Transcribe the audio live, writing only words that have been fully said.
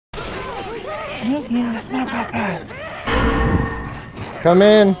Come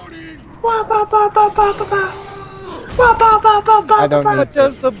in. I don't need What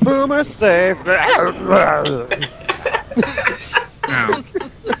does the boomer say?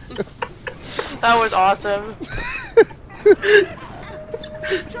 That was awesome.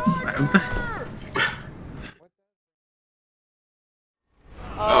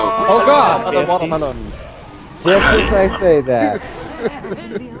 Oh God! The watermelon. Just as I say that.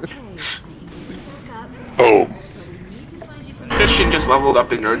 Boom. Christian just leveled up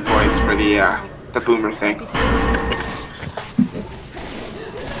the nerd points for the boomer thing.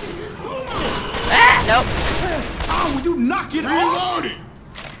 Nope. Oh, would you knock it off?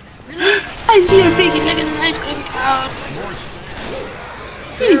 I see a big chicken ice cream cone.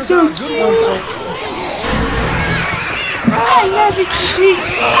 It's so cute. I love it,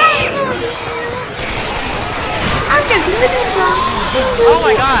 I'm getting the Oh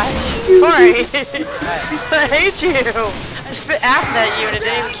my gosh. Corey. I hate you. I spit acid at you and it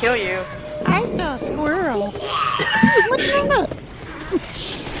didn't even kill you. I saw a squirrel. What's that?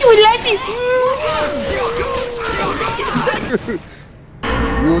 You would like it.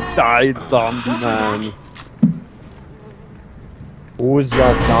 You died, zombie man. Who's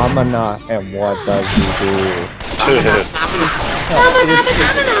your samana and what does he do?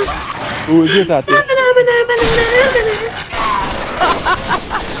 Who is that?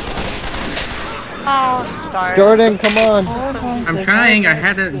 Oh, darn. Jordan, come on. I'm trying. I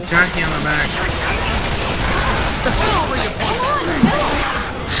had a jockey on the back.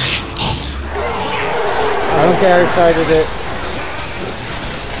 I don't care, I started it.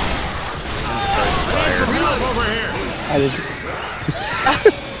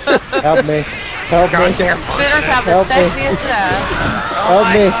 Help me. Help me. Spitters have the Help me. sexiest ass. Help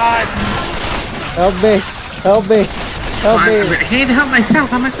me. Help me. Help me. Help me. I can't even help myself.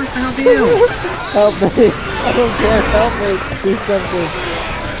 How am I supposed to help you? Help me. I don't care. Help me. Do something.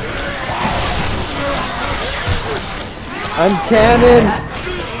 I'm cannon.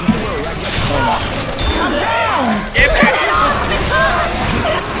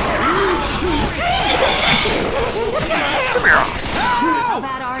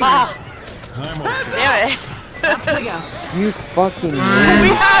 Ah. Damn it. You fucking We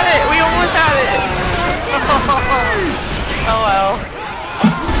have it! We almost have it! Oh well.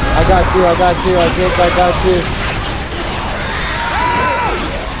 I got you, I think I got you.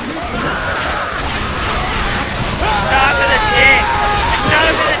 Stop in the dick! Stop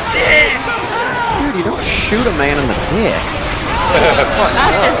in the dick! Dude, you don't shoot a man in the dick.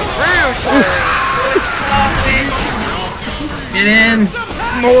 That's just rude! Get in.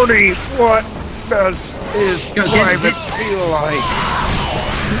 Morty, what does his Go, private feel like?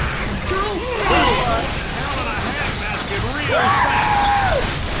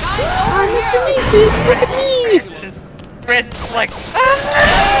 Red's like, Oh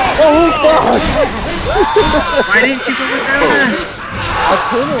fuck! Why didn't you go without us? I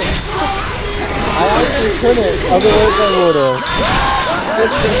couldn't. I actually couldn't, otherwise I would've.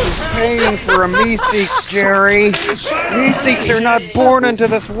 This is paying for a Meeseeks, Jerry. Meeseeks are not born into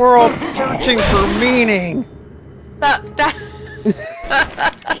this world searching for meaning. that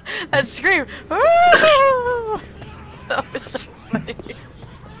scream! That was so funny.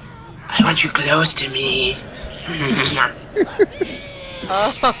 I want you close to me. I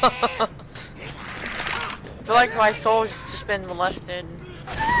feel like my soul's just been molested.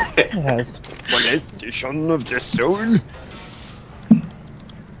 Yes. Molestation of the soul.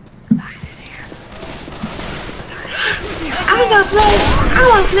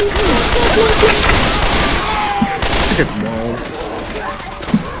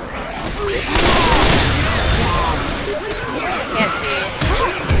 Can't see.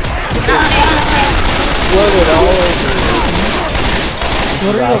 Floated all over.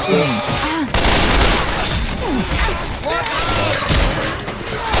 What are you doing?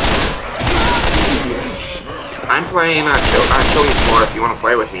 I'm playing Killing Floor if you want to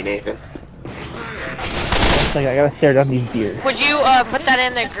play with me, Nathan. It's like I gotta stare down these deer. Would you put that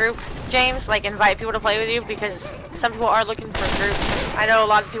in the group, James? Like invite people to play with you because some people are looking for groups. I know a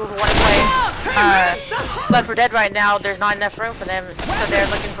lot of people who want to play Left 4 Dead right now. There's not enough room for them, so they're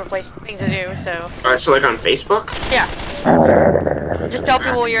looking for things to do. So So like on Facebook? yeah, just tell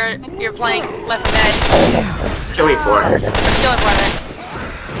people you're playing Left 4 Dead. Killing Floor. Or Killing Floor.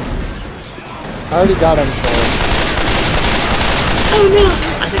 I already got him for it. Oh no!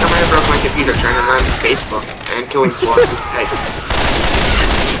 I think I might have broke my computer trying to run Facebook and Killing Floor. It's okay.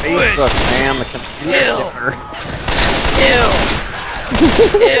 Facebook, man, the computer. Ew.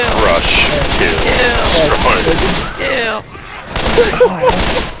 Rush. Kill. Ew.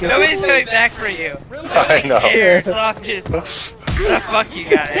 Nobody's coming back for you. I know. Here, it's obvious. Fuck you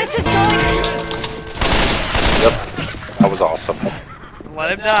guys. This is going. Yep. That was awesome.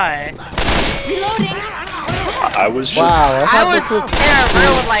 Let him die. Reloading. I was just. Wow, I was in a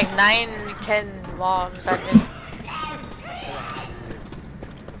room with like 9, 10 mobs. I didn't.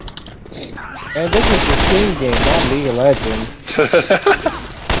 And this is the team game, not League of Legends.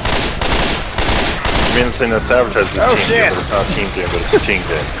 I mean, the thing that's advertised is a team game, but it's not a team game, but it's a team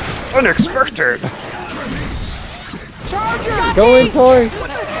game. Unexpected. Go in, Tori.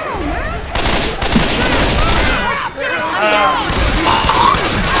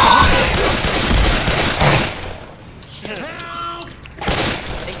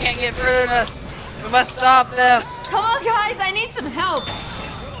 They can't get further than us. We must stop them. Come on, guys. I need some help.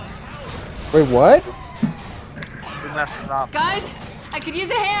 Wait, what? We must stop. Guys, I could use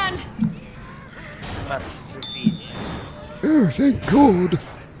a hand. We must defeat. Oh, thank God.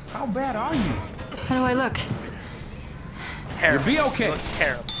 How bad are you? How do I look? Terrible. You'll be okay. You look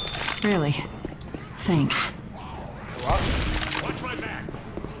terrible. Really? Thanks.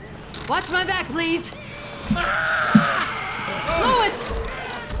 Watch my back, please. Lewis!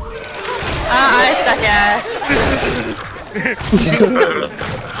 I suck ass.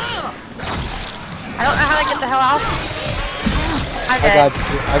 I don't know how to get the hell out. I'm I dead. got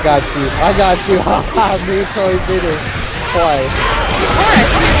you. I got you. I got you. Haha, me and Tori did it. Twice.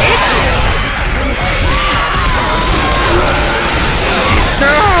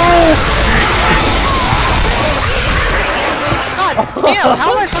 God damn, how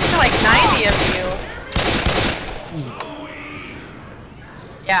am I supposed to like 90 of you?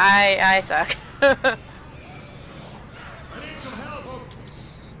 Yeah, I suck.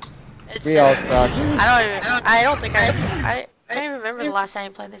 It's We all suck. I don't think I can't even remember the last time I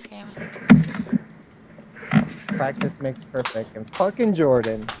played this game. Practice makes perfect. And fucking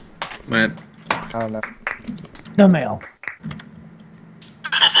Jordan. What? I don't know. The mail.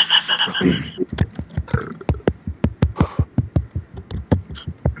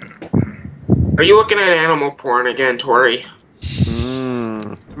 Are you looking at animal porn again, Tori?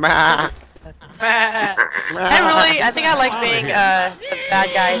 I think I like being the bad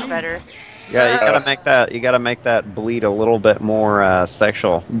guys better. Yeah, you gotta make that bleed a little bit more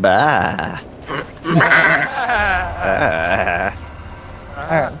sexual. Bah.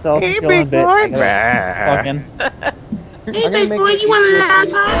 Alright, so I'll just go in a bit. Fucking. Hey, big boy, you want a lap?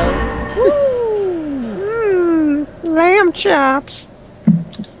 Lamb chops.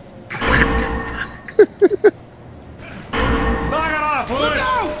 Knock it off, Lewis!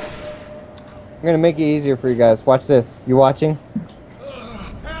 I'm gonna make it easier for you guys. Watch this. You watching?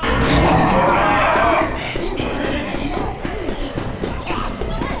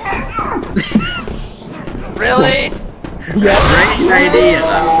 Really? Yeah. Great idea.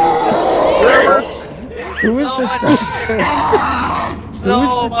 Who is So this? much easier.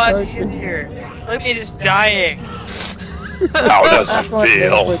 So much easier. Look at me just dying. How does it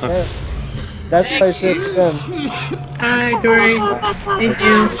feel? That's why I said them. Hi, Tori. Thank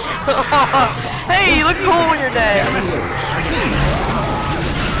you. Hey, you look cool when you're dead.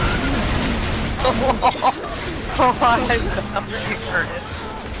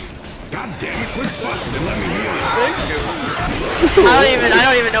 God damn it, quit busting and let me hear I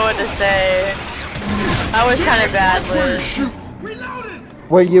don't even know what to say. That was kind of bad, Liz.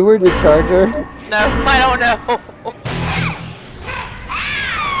 Wait, you were the charger? No, I don't know.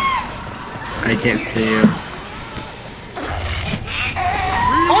 I can't see you.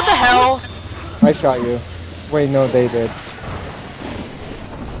 What the hell? I shot you. Wait, no, they did.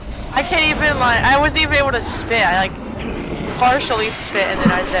 I can't even like. I wasn't even able to spit. I like partially spit and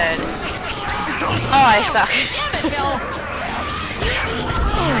then I was dead. Oh, I suck. Damn it, Bill.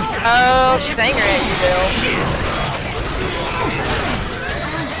 Oh, she's angry at you, Bill.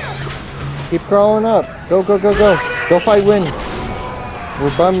 Keep crawling up. Go, go, go, go. Go fight Win.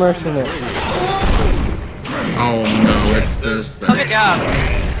 We're bum rushing it. Oh no, it's this. Oh, good job.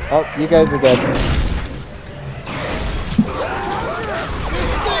 Oh, you guys are dead.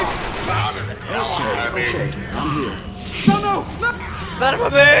 Okay, I'm here. No! Son of a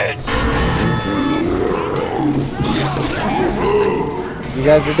bitch! You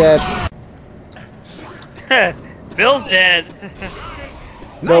guys are dead. Bill's dead.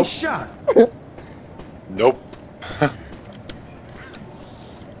 Nice shot. Nope.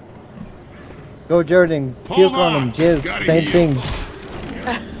 Go, Jordan. Puke on him. Jizz. Same thing.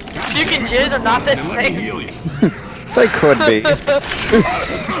 You can jizz or not the same. They could be.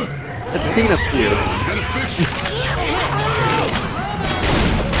 It's penis puke.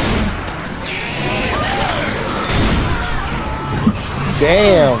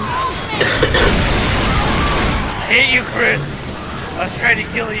 Damn. I hate you, Chris. I was trying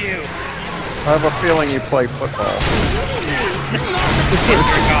to kill you. I have a feeling you play football.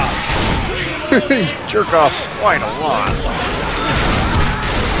 You jerk off quite a lot.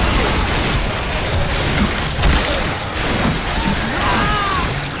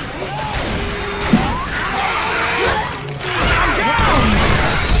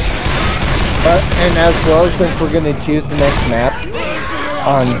 And as well, since we're going to choose the next map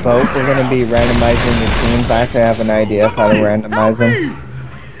on vote, we're going to be randomizing the teams. I actually have an idea of how to randomize them.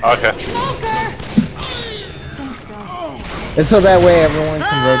 Okay. And so that way everyone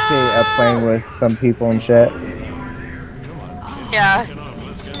can rotate up playing with some people and shit. Yeah.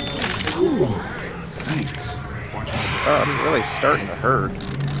 Thanks. Oh, it's really starting to hurt.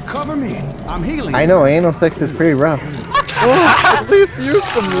 Cover me. I'm healing. I know, anal sex is pretty rough. At least use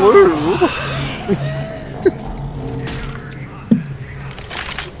some lube.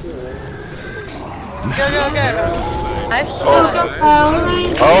 Go, go, go. Nice. Oh.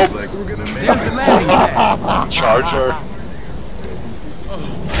 Charger.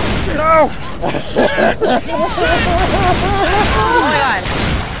 No! Oh my god.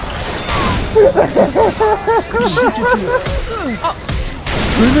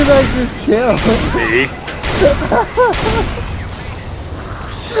 Who did I just kill? Me.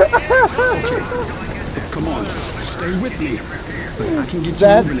 Come on, stay with me. I can get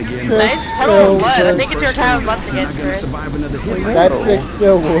That's you moving again. Nice. Hello, blood. I think it's your time of month again, I'm not gonna Chris. survive another hit. That chick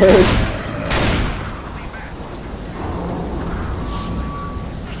still works.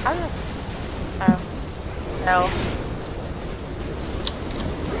 Oh. No.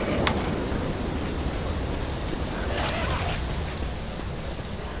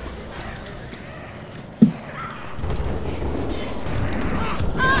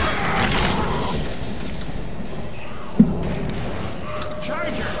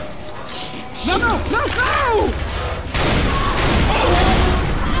 No, no, no, no!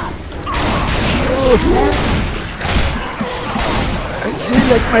 I feel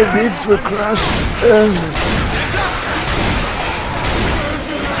like my ribs were crushed.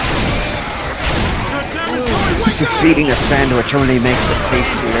 Defeating a sandwich only makes it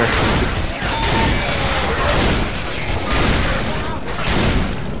tastier.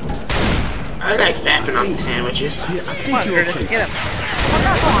 I like fapping on the sandwiches. Yeah, I think you're okay. Get him.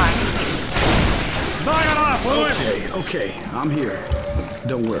 Okay, I'm here.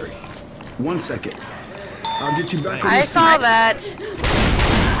 Don't worry. 1 second. I'll get you back on I your saw feet. that.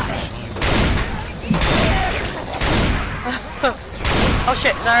 Oh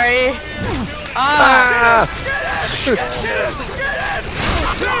shit, sorry. Ah!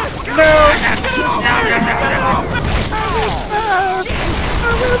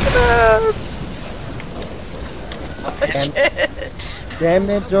 Damn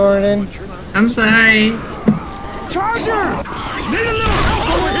it, Jordan. I'm sorry. Charger! Need a little help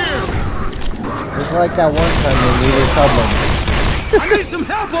over here! Just like that one time we needed someone. I need some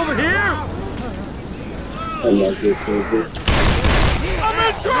help over here! I'm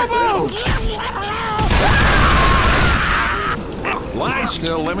in trouble! Lie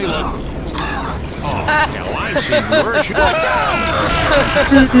still, let me look. Oh, hell, I've seen worse.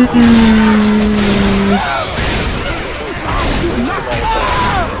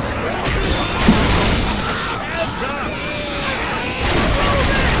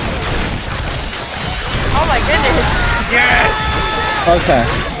 Oh my goodness. Yes! Okay.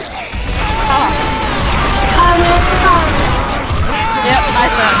 Yep, I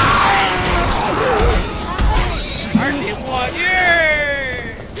suck.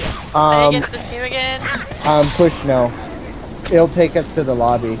 Play against this team again? Push no. It'll take us to the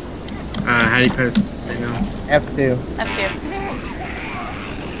lobby. How do you press right now? F2. F2.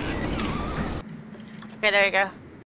 Okay, there you go.